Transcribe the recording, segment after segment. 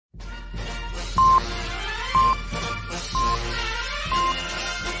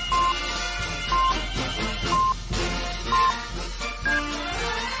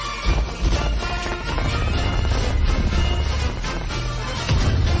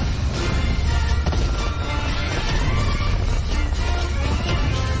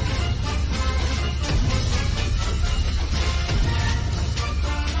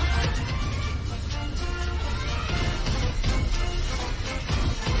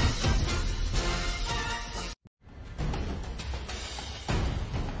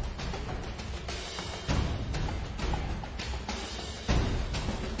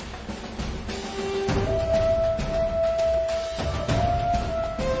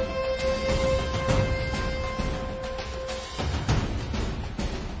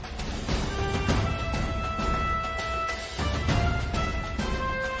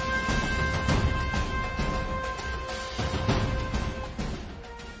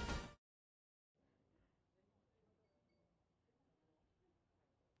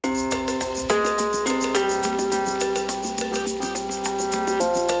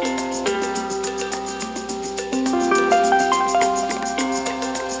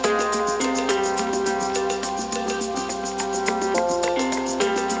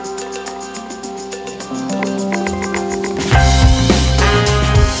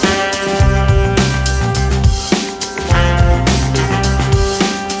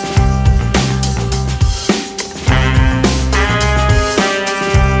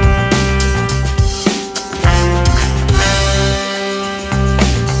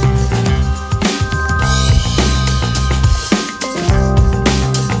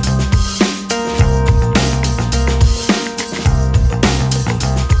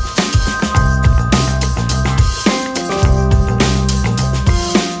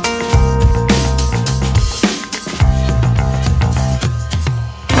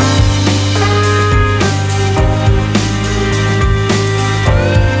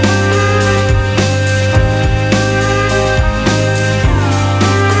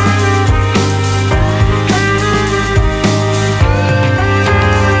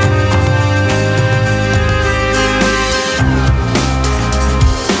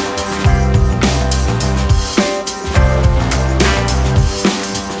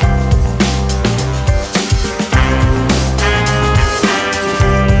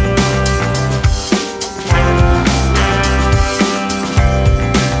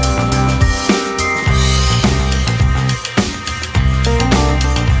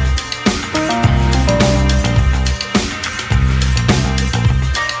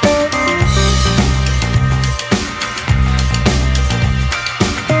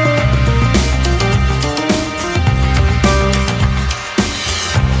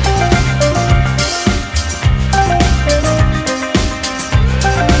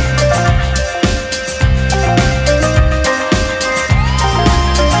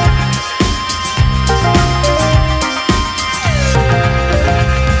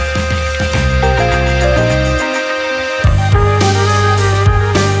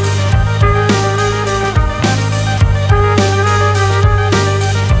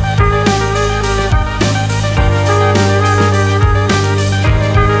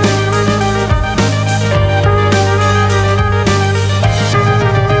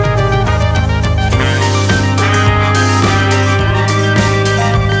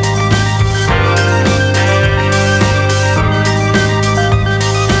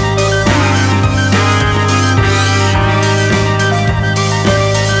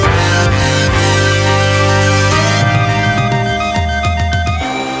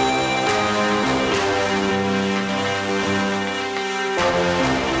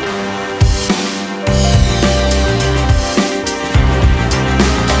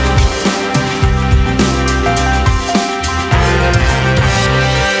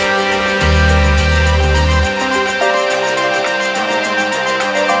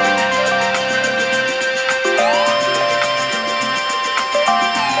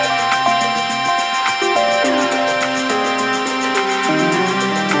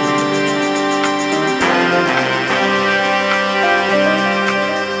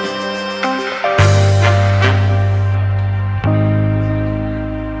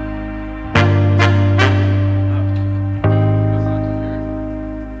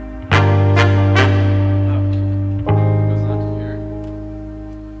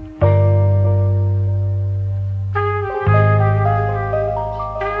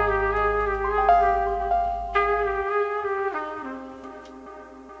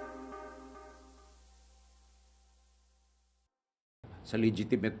sa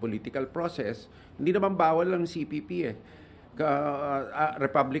legitimate political process, hindi naman bawal ang CPP eh.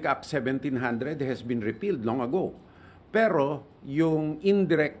 Republic Act 1700 has been repealed long ago. Pero yung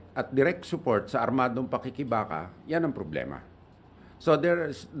indirect at direct support sa armadong pakikibaka, yan ang problema. So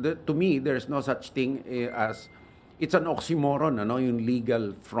to me, there's no such thing as, it's an oxymoron, yung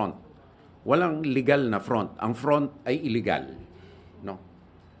legal front. Walang legal na front. Ang front ay illegal. No?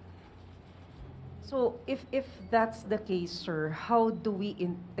 So if that's the case, sir, how do we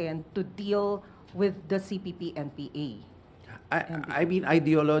intend to deal with the CPP-NPA? I mean,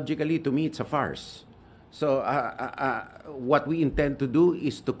 ideologically, to me, it's a farce. So what we intend to do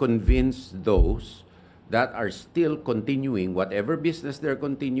is to convince those that are still continuing whatever business they're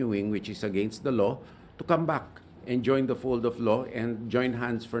continuing, which is against the law, to come back and join the fold of law and join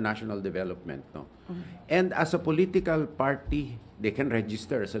hands for national development. No? Mm-hmm. And as a political party, they can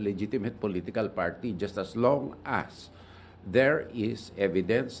register as a legitimate political party just as long as there is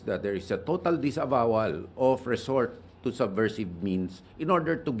evidence that there is a total disavowal of resort to subversive means in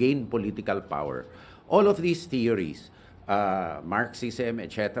order to gain political power. All of these theories, Marxism,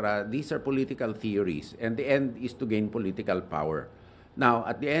 etc., these are political theories, and the end is to gain political power. Now,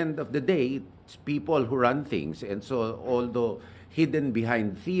 at the end of the day, it's people who run things, and so although hidden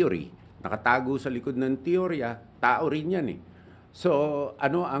behind theory, nakatago sa likod ng teorya, tao rin yan eh. So,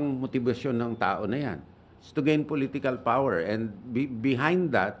 ano ang motivasyon ng tao na yan? It's to gain political power, and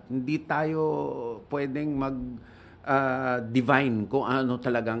behind that, hindi tayo pwedeng divine kung ano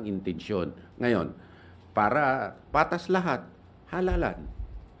talagang intensyon. Ngayon, para patas lahat, halalan.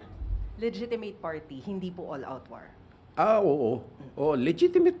 Legitimate party, hindi po all-out war. Oo.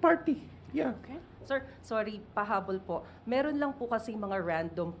 Legitimate party. Yeah. Okay. Sir, sorry, pahabol po. Meron lang po kasi mga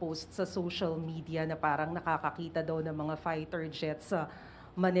random posts sa social media na parang nakakakita daw ng mga fighter jets sa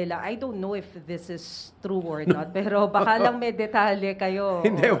Manila. I don't know if this is true or not, pero baka lang may detalye kayo.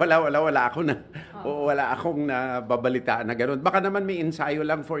 Hindi, wala akong nababalitaan na gano'n. Baka naman may ensayo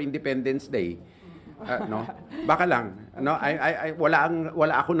lang for Independence Day. No? Baka lang. No?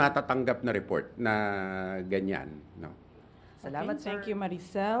 Wala akong natatanggap na report na ganyan. No? Salamat, Okay, sir. thank you,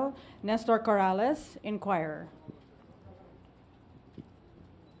 Maricel. Nestor Corrales, Inquirer.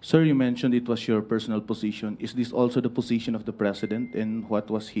 Sir, you mentioned it was your personal position. Is this also the position of the President, and what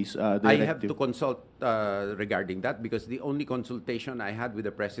was his directive? I have to consult regarding that, because the only consultation I had with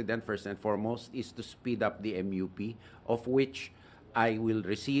the President, first and foremost, is to speed up the MUP, of which I will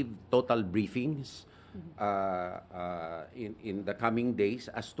receive total briefings in the coming days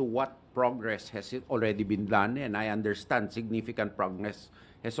as to what progress has already been done, and I understand significant progress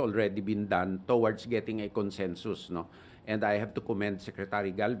has already been done towards getting a consensus, no? And I have to commend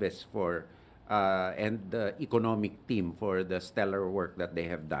Secretary Galvez and the economic team for the stellar work that they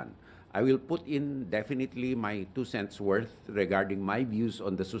have done. I will put in definitely my 2 cents worth regarding my views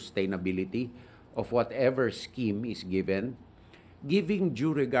on the sustainability of whatever scheme is given, giving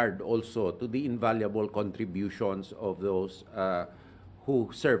due regard also to the invaluable contributions of those who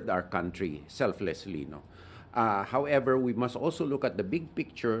served our country selflessly. No? However, we must also look at the big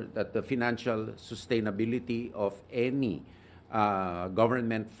picture, that the financial sustainability of any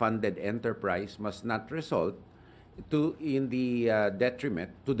government-funded enterprise must not result to the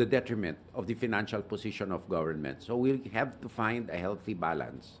detriment of the financial position of government. So we have to find a healthy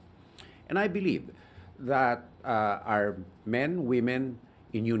balance. And I believe that our men, women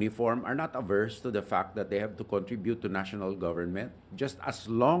in uniform are not averse to the fact that they have to contribute to national government, just as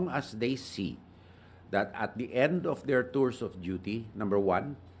long as they see that at the end of their tours of duty, number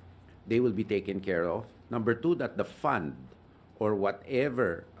one, they will be taken care of. Number two, that the fund or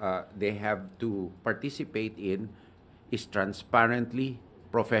whatever they have to participate in is transparently,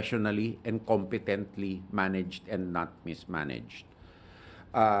 professionally, and competently managed and not mismanaged.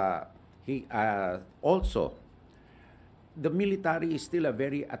 Also, the military is still a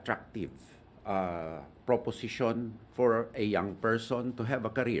very attractive proposition for a young person to have a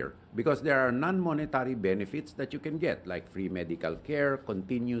career, because there are non-monetary benefits that you can get, like free medical care,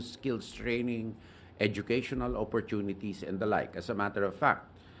 continuous skills training, educational opportunities, and the like. As a matter of fact,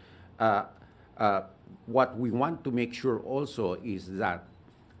 what we want to make sure also is that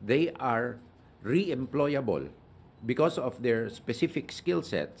they are re-employable because of their specific skill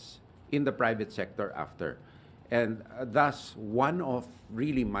sets in the private sector after. And thus, one of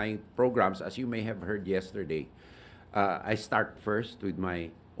really my programs, as you may have heard yesterday, I start first with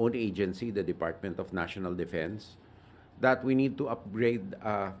my own agency, the Department of National Defense, that we need to upgrade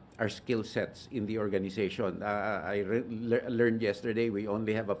our skill sets in the organization. I learned yesterday we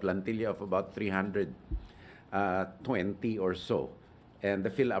only have a plantilla of about 320 or so. And the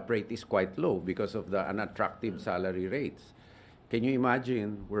fill-up rate is quite low because of the unattractive salary rates. Can you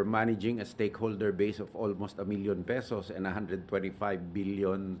imagine, we're managing a stakeholder base of almost ₱1 million and 125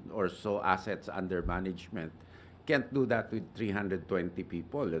 billion or so assets under management. Can't do that with 320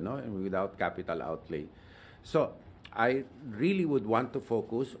 people, and without capital outlay. So I really would want to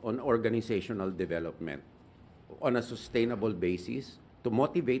focus on organizational development on a sustainable basis to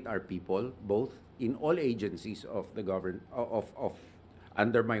motivate our people, both in all agencies of the government, of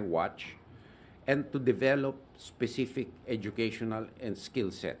under my watch, and to develop specific educational and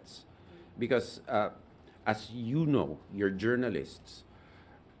skill sets. Because as you know, you're journalists,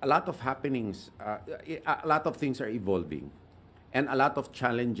 a lot of happenings, a lot of things are evolving, and a lot of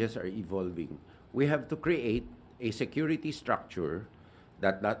challenges are evolving. We have to create a security structure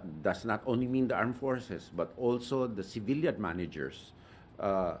that does not only mean the armed forces, but also the civilian managers,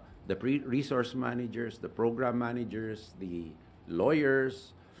 the resource managers, the program managers, the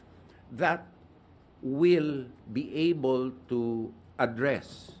lawyers, that will be able to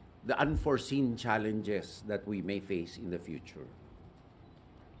address the unforeseen challenges that we may face in the future.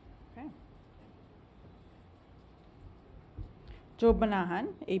 Okay. Joe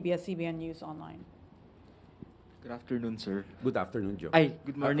Banahan, ABS-CBN News Online. Good afternoon, sir. Good afternoon, Joe. Ay,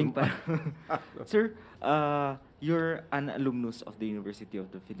 good morning pa. Sir, you're an alumnus of the University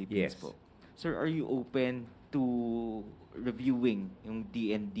of the Philippines Yes. po. Sir, are you open to reviewing yung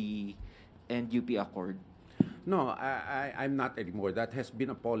DND and UP Accord? No, I'm not anymore. That has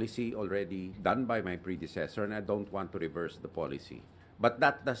been a policy already done by my predecessor, and I don't want to reverse the policy. But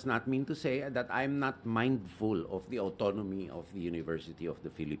that does not mean to say that I'm not mindful of the autonomy of the University of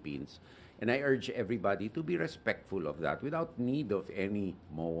the Philippines. And I urge everybody to be respectful of that without need of any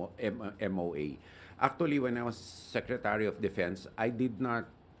MOA. Actually, when I was Secretary of Defense, I did not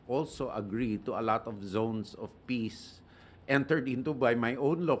also agree to a lot of zones of peace entered into by my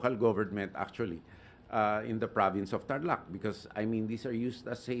own local government, actually, in the province of Tarlac, because, I mean, these are used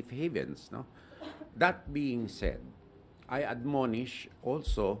as safe havens, no? That being said, I admonish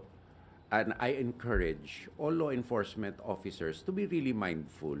also, and I encourage all law enforcement officers to be really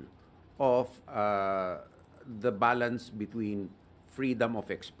mindful of the balance between freedom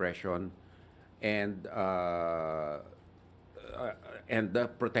of expression and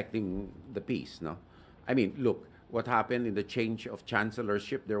protecting the peace, no? I mean, look, what happened in the change of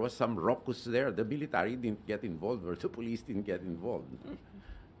chancellorship, there was some raucous there. The military didn't get involved, or the police didn't get involved.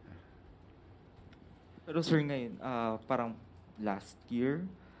 Pero sir, ngayon, parang last year,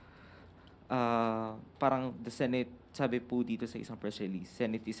 parang the Senate, sabi po dito sa isang press release,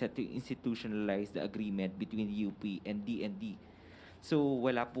 Senate is set to institutionalize the agreement between the UP and DND. So,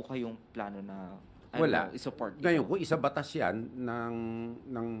 wala po kayong plano na Wala. i-support dito? Ngayon, kung isa batas yan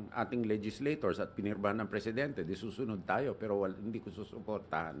ng ating legislators at pinirmahan ng presidente, di susunod tayo, pero hindi ko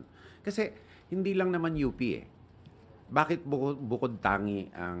susuportahan. Kasi hindi lang naman UP eh. Bakit bukod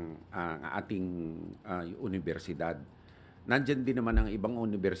tangi ang ating universidad? Nandyan din naman ang ibang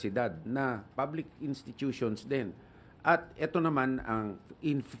universidad na public institutions din. At ito naman,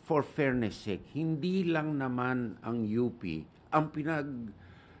 for fairness sake, hindi lang naman ang UP ang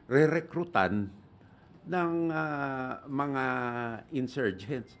pinag-re-recruitan ng mga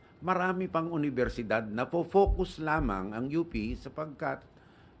insurgents. Marami pang universidad na focus lamang ang UP sapagkat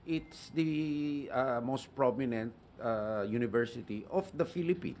it's the most prominent university of the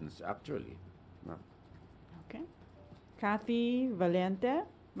Philippines, actually. No? Okay. Kathy Valente,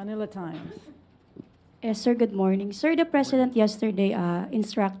 Manila Times. Yes, sir. Good morning. Sir, the President yesterday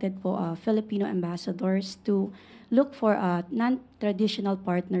instructed po Filipino ambassadors to look for non-traditional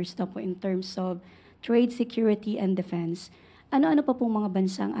partners na po in terms of trade, security, and defense. Ano-ano pa pong mga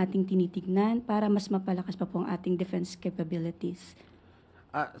bansa ang ating tinitignan para mas mapalakas pa po ang ating defense capabilities?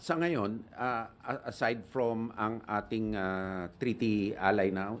 Sa ngayon, aside from ang ating treaty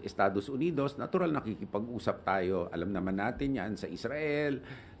ally na Estados Unidos, natural nakikipag-usap tayo. Alam naman natin yan sa Israel,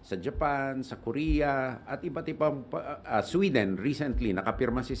 sa Japan, sa Korea, at iba't ibang Sweden. Recently,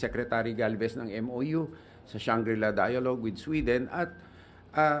 nakapirma si Secretary Galvez ng MOU sa Shangri-La Dialogue with Sweden. At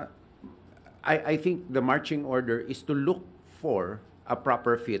I think the marching order is to look for a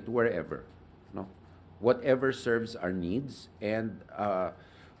proper fit wherever. No? Whatever serves our needs and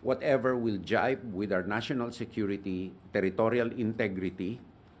whatever will jibe with our national security, territorial integrity,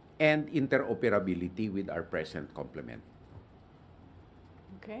 and interoperability with our present complement.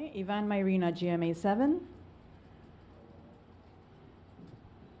 Okay. Ivan Myrina, GMA 7.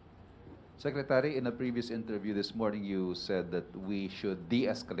 Secretary, in a previous interview this morning, you said that we should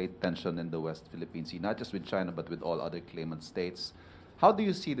de-escalate tension in the West Philippine Sea, not just with China, but with all other claimant states. How do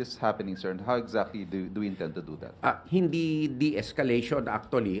you see this happening, sir, and how exactly do we intend to do that? Hindi de-escalation,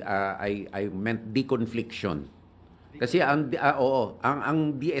 actually. I meant deconfliction. Kasi ang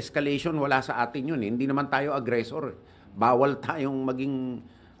de-escalation wala sa atin yun. Hindi naman tayo aggressor. Bawal tayong maging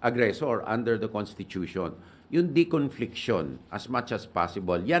aggressor under the Constitution. Yung deconfliction, as much as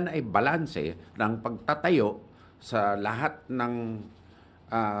possible, yan ay balanse ng pagtatayo sa lahat ng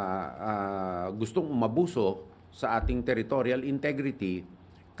gustong umabuso sa ating territorial integrity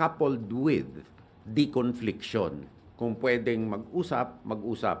coupled with deconfliction. Kung pwedeng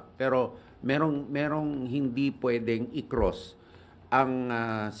mag-usap. Pero merong hindi pwedeng i-cross ang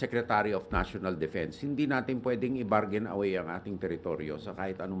Secretary of National Defense. Hindi natin pwedeng i-bargain away ang ating teritoryo sa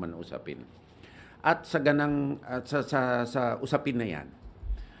kahit anuman usapin. At sa usapin na yan,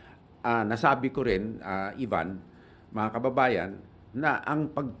 nasabi ko rin, Ivan, mga kababayan, na ang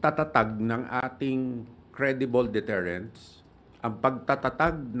pagtatatag ng ating credible deterrence, ang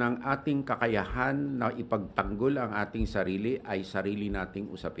pagtatatag ng ating kakayahan na ipagtanggol ang ating sarili ay sarili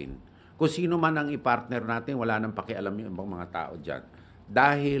nating usapin. Kung sino man ang i-partner natin, wala nang pakialam yung ibang mga tao dyan.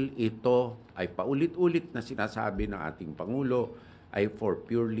 Dahil ito ay paulit-ulit na sinasabi ng ating Pangulo ay for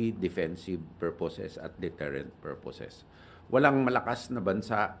purely defensive purposes at deterrent purposes. Walang malakas na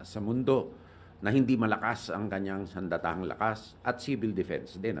bansa sa mundo na hindi malakas ang kanyang sandatahang lakas at civil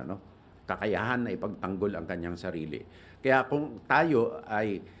defense din, kakayahan na ipagtanggol ang kanyang sarili. Kaya kung tayo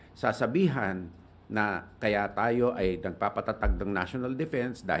ay sasabihan na kaya tayo ay nagpapatatag ng national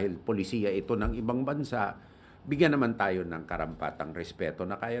defense dahil polisiya ito ng ibang bansa, bigyan naman tayo ng karampatang respeto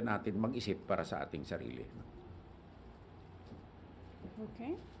na kaya natin mag-isip para sa ating sarili.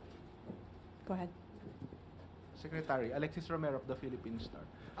 Okay. Go ahead. Secretary, Alexis Romero of the Philippine Star.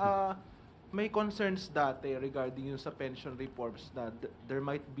 May concerns dati regarding yung sa pension reforms na there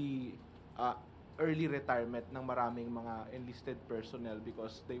might be early retirement ng maraming mga enlisted personnel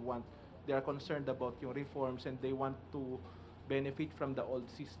because they are concerned about yung reforms and they want to benefit from the old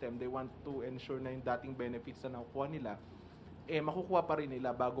system. They want to ensure na yung dating benefits na nakukuha nila, makukuha pa rin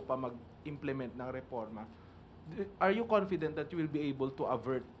nila bago pa mag-implement ng reforma. Are you confident that you will be able to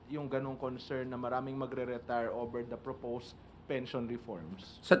avert yung ganong concern na maraming magre-retire over the proposed pension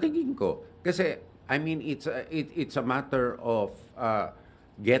reforms? Sa tingin ko, kasi I mean it's a matter of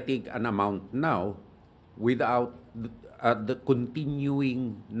getting an amount now without the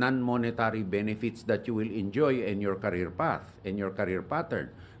continuing non-monetary benefits that you will enjoy in your career path, in your career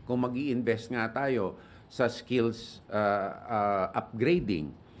pattern. Kung mag-i-invest nga tayo sa skills upgrading,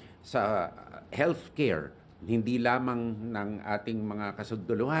 sa healthcare, hindi lamang ng ating mga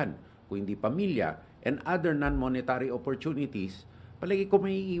kasunduluhan, kundi pamilya, and other non-monetary opportunities, palagi ko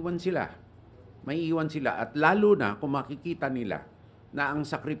may iwan sila. May iwan sila. At lalo na kung makikita nila na ang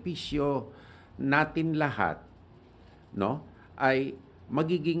sakripisyo natin lahat, ay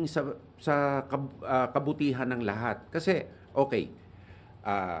magiging sa kabutihan ng lahat. Kasi, okay,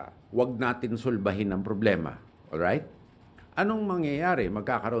 wag natin sulbahin ang problema. Alright? Anong mangyayari?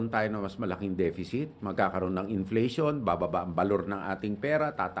 Magkakaroon tayo ng mas malaking deficit, magkakaroon ng inflation, bababa ang valor ng ating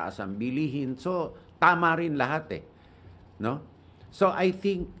pera, tataas ang bilihin. So, tama rin lahat So, I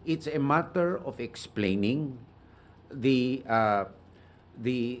think it's a matter of explaining the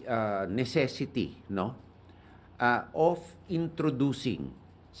necessity, of introducing.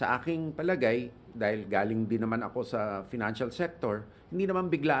 Sa aking palagay, dahil galing din naman ako sa financial sector, hindi naman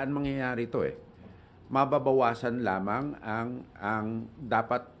biglaan mangyayari ito mababawasan lamang ang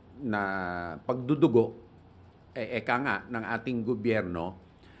dapat na pagdudugo ng ating gobyerno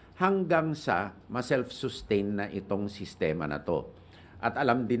hanggang sa ma-self-sustain na itong sistema na to. At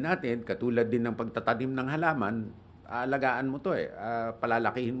alam din natin, katulad din ng pagtatanim ng halaman, alagaan mo to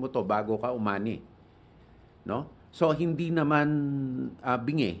palalakihin mo to bago ka umani. So hindi naman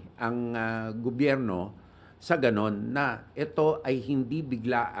bingi ang gobyerno sa ganon na ito ay hindi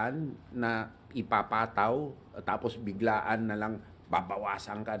biglaan na ipapataw tapos biglaan na lang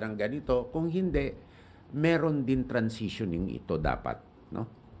babawasan ka ng ganito. Kung hindi, meron din transitioning ito dapat,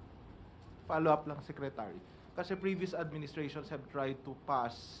 Follow up lang, Secretary. Kasi previous administrations have tried to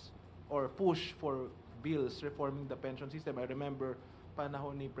pass or push for bills reforming the pension system. I remember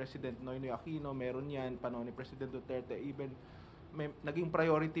panahon ni President Noynoy Aquino, meron yan. Panahon ni President Duterte, even naging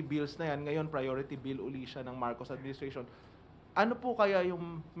priority bills na yan. Ngayon, priority bill uli siya ng Marcos administration. Ano po kaya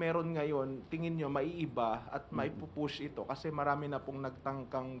yung meron ngayon, tingin nyo, maiiba at maipupush ito? Kasi marami na pong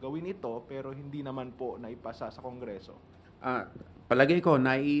nagtangkang gawin ito, pero hindi naman po naipasa sa Kongreso. Palagay ko,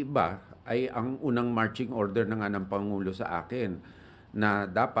 naiiba ay ang unang marching order na nga ng Pangulo sa akin na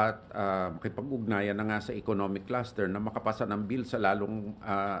dapat makipag-ugnayan na nga sa economic cluster na makapasa ng bill sa lalong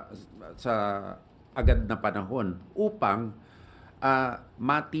sa agad na panahon upang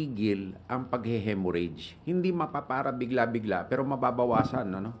matigil ang paghe-hemorrhage. Hindi mapapara bigla-bigla pero mababawasan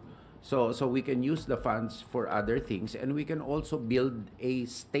So we can use the funds for other things, and we can also build a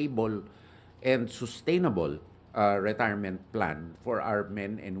stable and sustainable retirement plan for our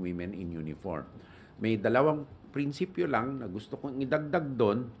men and women in uniform. May dalawang prinsipyo lang na gusto kong idagdag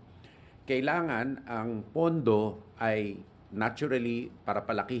doon. Kailangan ang pondo ay naturally, para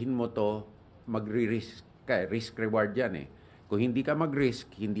palakihin mo to, magri-risk ka. Risk-reward yan eh. Kung hindi ka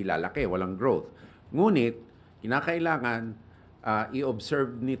mag-risk, hindi lalaki, walang growth. Ngunit, kinakailangan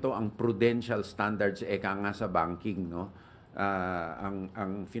i-observe nito ang prudential standards nga sa banking, no?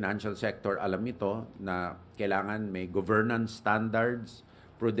 Ang financial sector alam ito na kailangan may governance standards,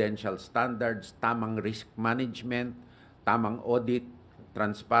 prudential standards, tamang risk management, tamang audit,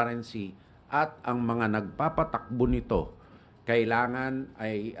 transparency, at ang mga nagpapatakbo nito kailangan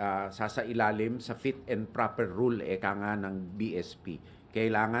ay sasailalim sa fit and proper rule nga ng BSP.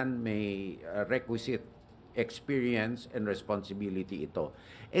 Kailangan may requisite experience and responsibility ito.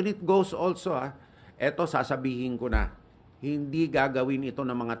 And it goes also, eto sasabihin ko na, hindi gagawin ito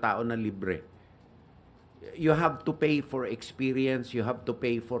ng mga tao na libre. You have to pay for experience, you have to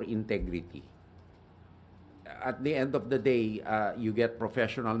pay for integrity. At the end of the day, you get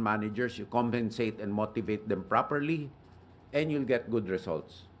professional managers, you compensate and motivate them properly, and you'll get good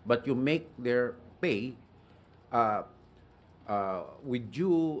results. But you make their pay with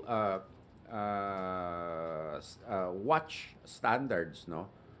due watch standards, no?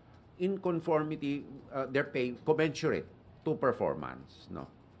 In conformity, their pay commensurate to performance, no?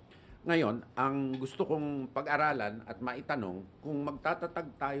 Ngayon, ang gusto kong pag-aralan at maitanong, kung magtatatag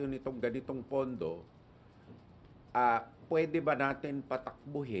tayo nitong ganitong pondo, pwede ba natin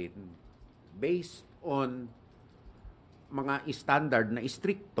patakbuhin based on mga standard na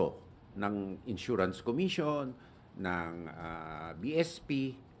istrikto ng Insurance Commission, ng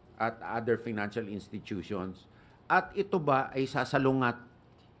BSP, at other financial institutions, at ito ba ay sasalungat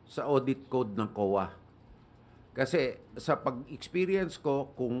sa audit code ng COA? Kasi sa pag-experience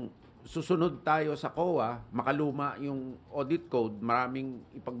ko, kung susunod tayo sa COA, makaluma yung audit code, maraming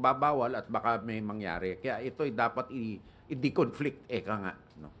ipagbabawal at baka may mangyari. Kaya ito ay dapat i-deconflict nga.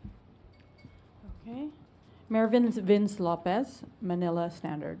 No? Okay. Mayor Vince Lopez, Manila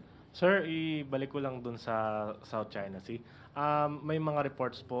Standard. Sir, ibalik ko lang dun sa South China Sea. May mga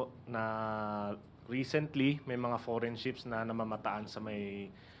reports po na recently may mga foreign ships na namamataan sa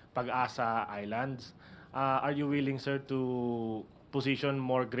may Pag-asa Islands. Are you willing, sir, to position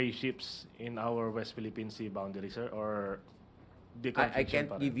more gray ships in our West Philippine Sea boundary, sir? Or I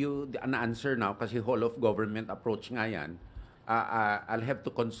can't give you an answer now kasi whole of government approach nga yan. I'll have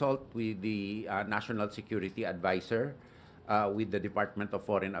to consult with the National Security Advisor, with the Department of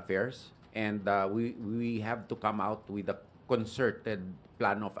Foreign Affairs, and we have to come out with a concerted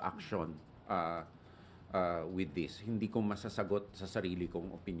plan of action with this. Hindi ko masasagot sa sarili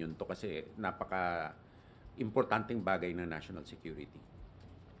kong opinion to kasi napaka-importanteng bagay na national security.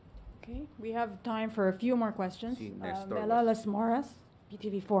 Okay, we have time for a few more questions. Si Nestor Bella Las Moras,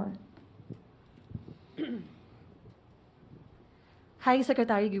 PTV4. Hi,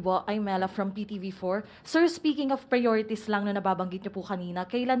 Secretary Gibo. I'm Mela from PTV4. Sir, speaking of priorities lang na nababanggit niyo po kanina,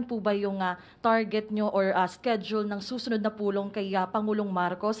 kailan po ba yung target niyo or schedule ng susunod na pulong kay Pangulong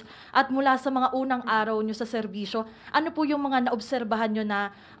Marcos? At mula sa mga unang araw niyo sa serbisyo, ano po yung mga naobserbahan niyo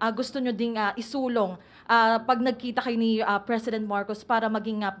na gusto niyo ding isulong pag nagkita kayo ni President Marcos para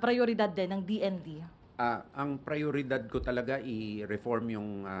maging prioridad din ng DND? Ang prioridad ko talaga i-reform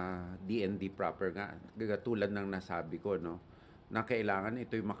yung DND proper nga. Tulad ng nasabi ko, no? Na kailangan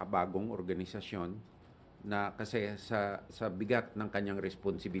ito'y makabagong organisasyon na kasi sa bigat ng kanyang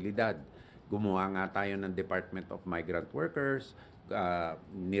responsibilidad. Gumawa nga tayo ng Department of Migrant Workers,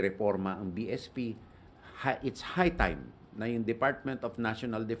 nireforma ang BSP. It's high time na yung Department of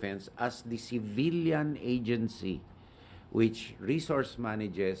National Defense as the civilian agency which resource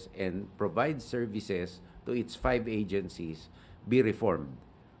manages and provides services to its 5 agencies be reformed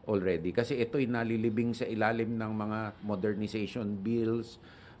already. Kasi ito'y nalilibing sa ilalim ng mga modernization bills,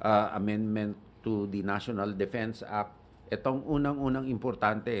 amendment to the National Defense Act. Itong unang-unang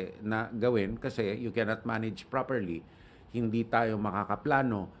importante na gawin kasi you cannot manage properly. Hindi tayo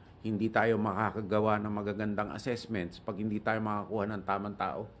makakaplano, hindi tayo makakagawa ng magagandang assessments pag hindi tayo makakuha ng tamang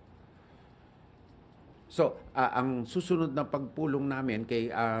tao. So, ang susunod na pagpulong namin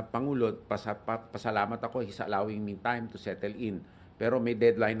kay Pangulo, pasalamat ako, he's allowing me time to settle in. Pero may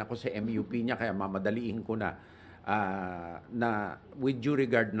deadline ako sa MUP niya, kaya mamadaliin ko na. Na with due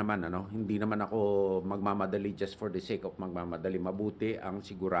regard naman, hindi naman ako magmamadali just for the sake of magmamadali. Mabuti ang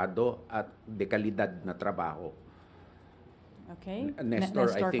sigurado at dekalidad na trabaho. Okay.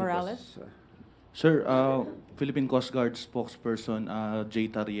 Nestor I think Corrales. was... Sir, Philippine Coast Guard spokesperson J.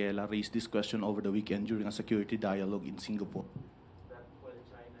 Tariela raised this question over the weekend during a security dialogue in Singapore.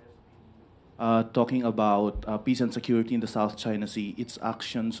 Talking about peace and security in the South China Sea, its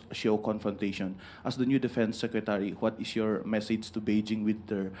actions show confrontation. As the new Defense Secretary, what is your message to Beijing with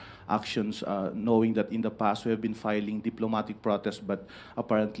their actions, knowing that in the past we have been filing diplomatic protests, but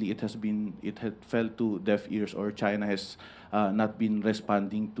apparently it had fell to deaf ears, or China has not been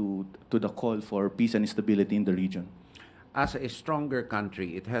responding to the call for peace and stability in the region? As a stronger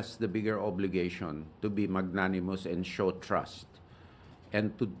country, it has the bigger obligation to be magnanimous and show trust,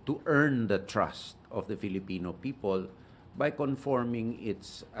 and to earn the trust of the Filipino people by conforming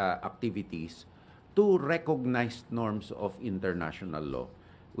its activities to recognized norms of international law,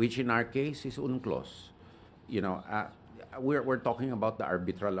 which in our case is UNCLOS. We're talking about the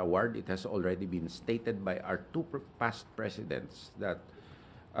arbitral award. It has already been stated by our two past presidents that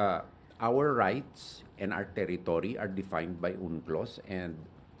our rights and our territory are defined by UNCLOS, and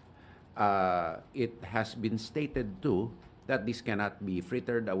it has been stated too that this cannot be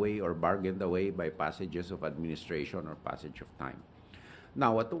frittered away or bargained away by passages of administration or passage of time.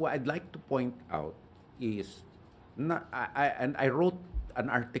 Now, what I'd like to point out is, I wrote an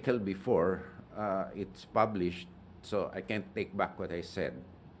article before it's published, so I can't take back what I said.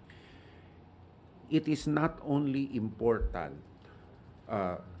 It is not only important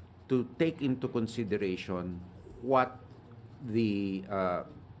to take into consideration what the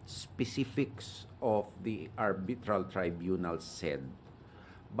specifics of the arbitral tribunal said,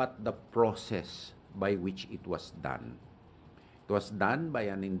 but the process by which it was done. It was done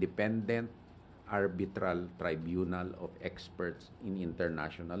by an independent arbitral tribunal of experts in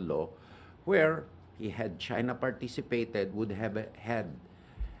international law, where had China participated, would have had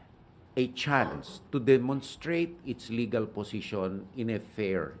a chance to demonstrate its legal position in a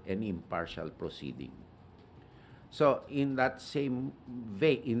fair and impartial proceeding. So in the same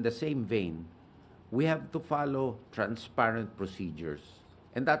vein, we have to follow transparent procedures,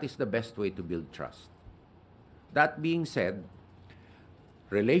 and that is the best way to build trust. That being said,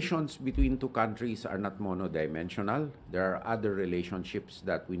 relations between two countries are not monodimensional. There are other relationships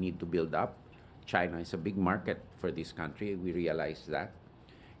that we need to build up. China is a big market for this country. We realize that.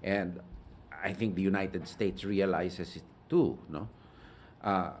 And I think the United States realizes it too. No?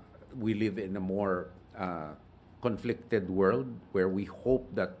 We live in a more conflicted world where we hope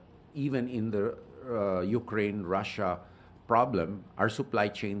that even in the Ukraine-Russia problem, our supply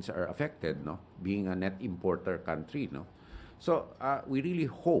chains are affected, no? Being a net importer country. No? So we really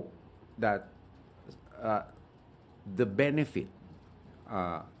hope that the benefit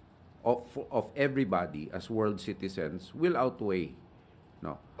of everybody as world citizens will outweigh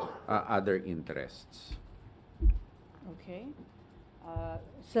other interests. Okay.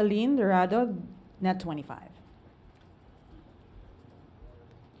 Celine Dorado, Net 25.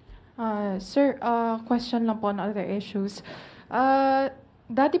 Sir, question lang po on other issues.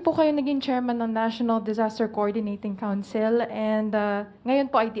 Dati po kayo naging chairman ng National Disaster Coordinating Council, and ngayon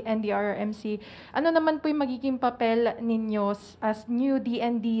po ay NDRRMC. Ano naman po yung magiging papel ninyo as new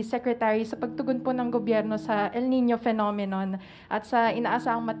DND Secretary sa pagtugon po ng gobyerno sa El Niño phenomenon at sa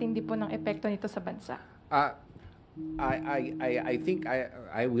inaasahang matindi po ng epekto nito sa bansa? I think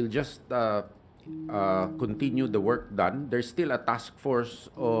I will just continue the work done. There's still a task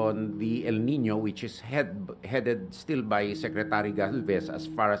force on the El Niño, which is headed still by Secretary Galvez, as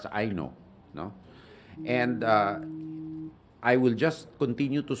far as I know. No? And I will just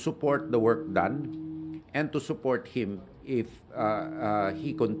continue to support the work done and to support him if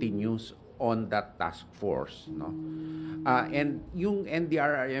he continues on that task force. No? And yung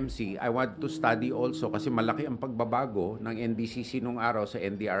NDRRMC, I want to study also kasi malaki ang pagbabago ng NDCC nung araw sa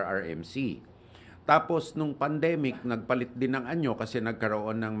NDRRMC. Tapos, nung pandemic, nagpalit din ng anyo kasi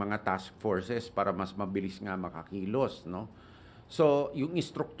nagkaroon ng mga task forces para mas mabilis nga makakilos. No? So, yung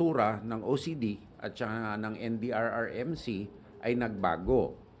istruktura ng OCD at saka ng NDRRMC ay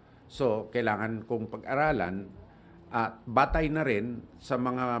nagbago. So, kailangan kong pag-aralan at batay na rin sa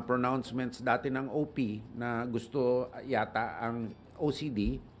mga pronouncements dati ng OP na gusto yata ang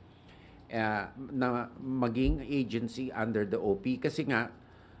OCD na maging agency under the OP kasi nga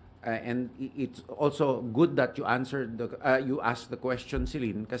and it's also good that you answered you asked the question,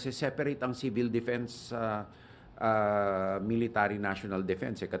 Celine, kasi separate ang civil defense military national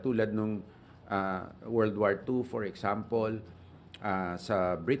defense. Katulad nung World War II, for example,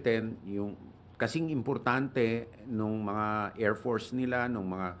 sa Britain, yung kasing importante nung mga Air Force nila,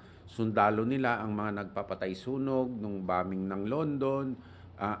 nung mga sundalo nila, ang mga nagpapatay sunog, nung bombing ng London,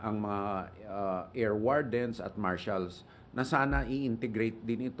 ang mga air wardens at marshals, na sana i-integrate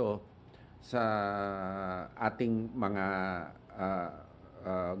din ito sa ating mga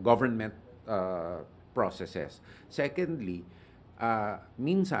government processes. Secondly,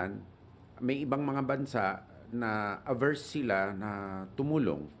 minsan may ibang mga bansa na averse sila na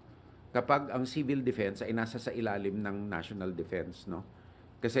tumulong kapag ang civil defense ay nasa sa ilalim ng national defense, no?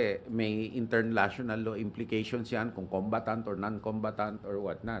 Kasi may international law implications yan kung combatant or non-combatant or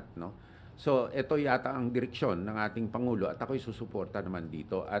whatnot, no? So, ito yata ang direksyon ng ating Pangulo at ako'y susuporta naman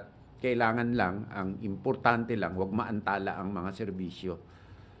dito at kailangan lang, ang importante lang, wag maantala ang mga serbisyo.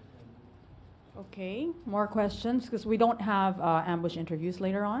 Okay, more questions because we don't have ambush interviews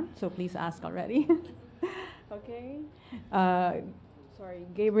later on, so please ask already. Okay. Sorry,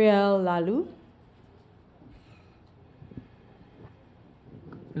 Gabriel Lalu.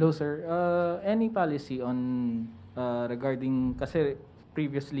 Hello, sir. Any policy on regarding, kasi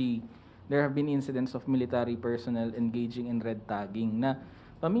previously there have been incidents of military personnel engaging in red tagging na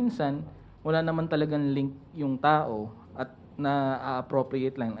paminsan wala naman talagang link yung tao at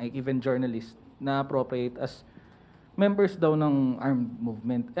na-appropriate lang, like even journalists, na-appropriate as members daw ng armed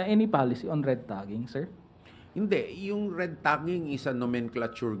movement. Any policy on red tagging, sir? Hindi, yung red tagging is a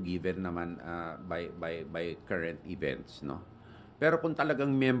nomenclature given naman by current events, no? Pero kung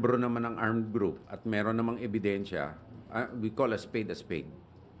talagang membro naman ng armed group at meron namang ebidensya, we call a spade a spade.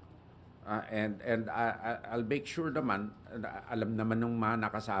 And I'll make sure naman, alam naman ng mga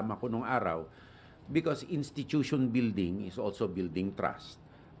nakasama ko nung araw, because institution building is also building trust.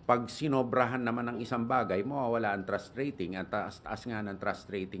 Pag sinobrahan naman ng isang bagay, mawawala ang trust rating at taas nga ng trust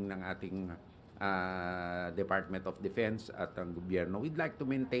rating ng ating Department of Defense at ang gobyerno. We'd like to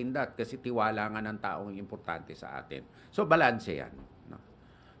maintain that kasi tiwala nga ng taong importante sa atin. So, balanse yan. No?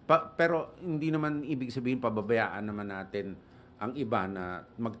 Pero hindi naman ibig sabihin pababayaan naman natin ang iba na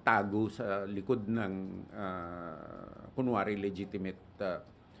magtago sa likod ng kunwari legitimate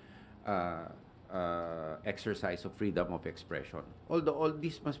exercise of freedom of expression. Although all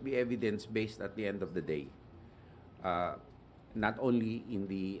this must be evidence-based at the end of the day. Not only in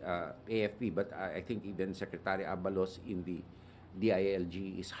the AFP, but I think even Secretary Abalos in the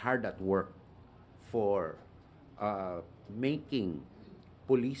DILG is hard at work for making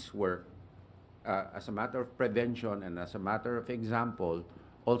police work as a matter of prevention and as a matter of example,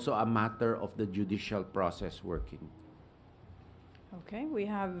 also a matter of the judicial process working. Okay, we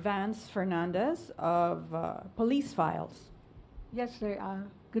have Vance Fernandez of Police Files. Yes, sir.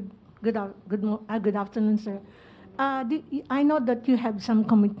 Good afternoon, sir. I know that you have some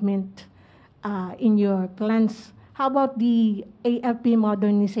commitment in your plans. How about the AFP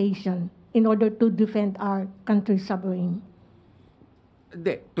modernization in order to defend our country's sovereign?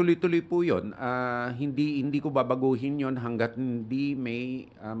 Hindi, tuloy-tuloy po yun. Hindi ko babaguhin yon hanggat hindi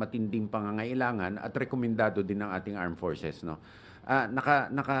may matinding pangangailangan at rekomendado din ng ating armed forces. No?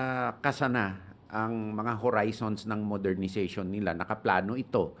 Nakakasana ang mga horizons ng modernization nila. Nakaplano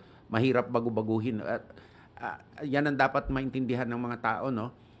ito. Mahirap bago-baguhin. Yan ang dapat maintindihan ng mga tao.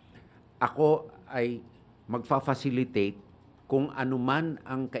 No? Ako ay magfa-facilitate kung anuman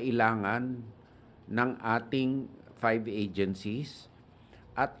ang kailangan ng ating 5 agencies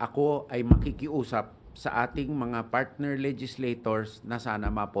at ako ay makikiusap sa ating mga partner legislators na sana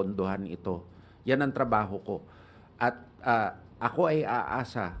mapondohan ito. Yan ang trabaho ko. At ako ay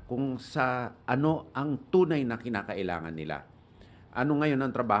aasa kung sa ano ang tunay na kinakailangan nila. Ano ngayon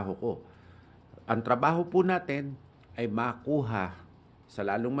ang trabaho ko? Ang trabaho po natin ay makuha sa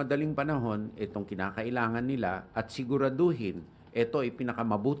lalong madaling panahon itong kinakailangan nila at siguraduhin ito ay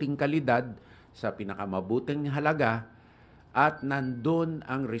pinakamabuting kalidad sa pinakamabuting halaga at nandun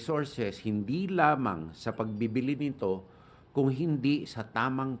ang resources hindi lamang sa pagbibili nito kung hindi sa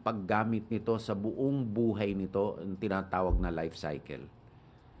tamang paggamit nito sa buong buhay nito ang tinatawag na life cycle.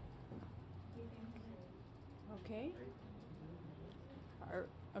 Okay.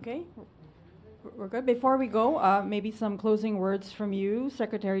 Okay. We're good. Before we go, maybe some closing words from you,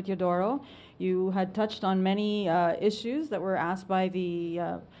 Secretary Teodoro. You had touched on many issues that were asked by the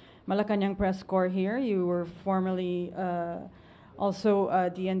Malacañan Press Corps here. You were formerly also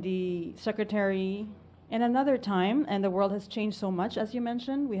DND Secretary in another time, and the world has changed so much, as you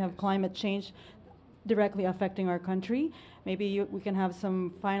mentioned. We have climate change directly affecting our country. Maybe we can have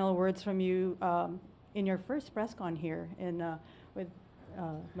some final words from you in your first press con here with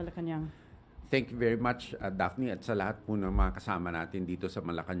Malacañang. Thank you very much, Daphne, at sa lahat po ng mga kasama natin dito sa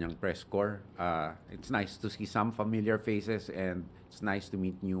Malacañang Press Corps. It's nice to see some familiar faces and it's nice to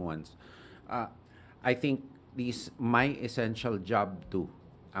meet new ones. I think my essential job too,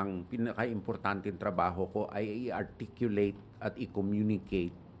 ang pinaka-importanteng trabaho ko ay i-articulate at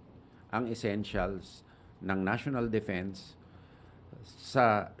i-communicate ang essentials ng national defense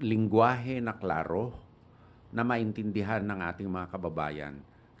sa lingwahe na klaro na maintindihan ng ating mga kababayan.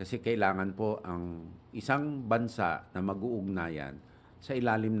 Kasi kailangan po ang isang bansa na mag-uugnayan sa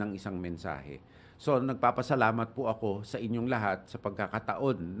ilalim ng isang mensahe. So nagpapasalamat po ako sa inyong lahat sa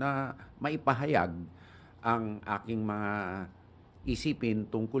pagkakataon na maipahayag ang aking mga isipin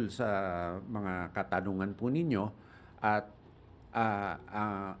tungkol sa mga katanungan po ninyo at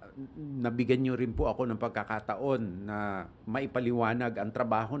nabigyan nyo rin po ako ng pagkakataon na maipaliwanag ang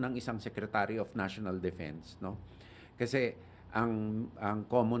trabaho ng isang Secretary of National Defense, no? Kasi ang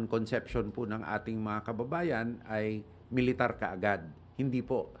common conception po ng ating mga kababayan ay militar kaagad. Hindi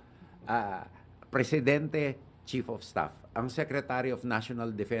po. Presidente, Chief of Staff. Ang Secretary of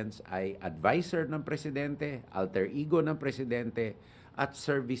National Defense ay advisor ng Presidente, alter ego ng Presidente, at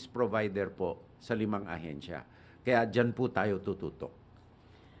service provider po sa 5 ahensya. Kaya dyan po tayo tututok.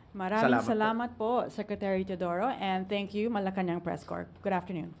 Maraming salamat po, Secretary Teodoro, and thank you, Malacañang Press Corp. Good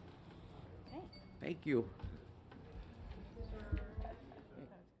afternoon. Thank you.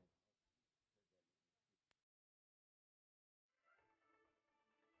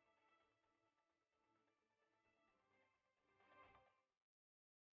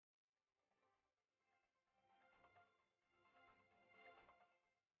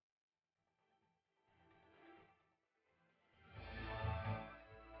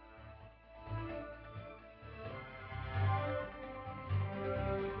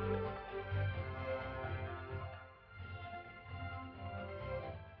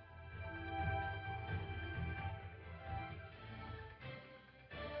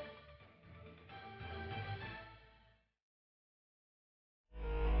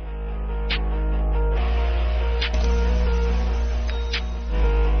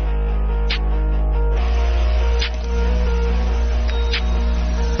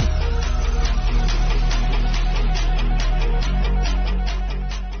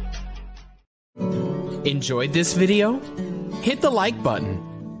 Enjoyed this video? Hit the like button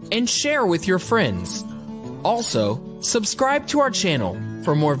and share with your friends. Also, subscribe to our channel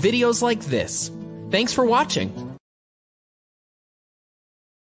for more videos like this. Thanks for watching.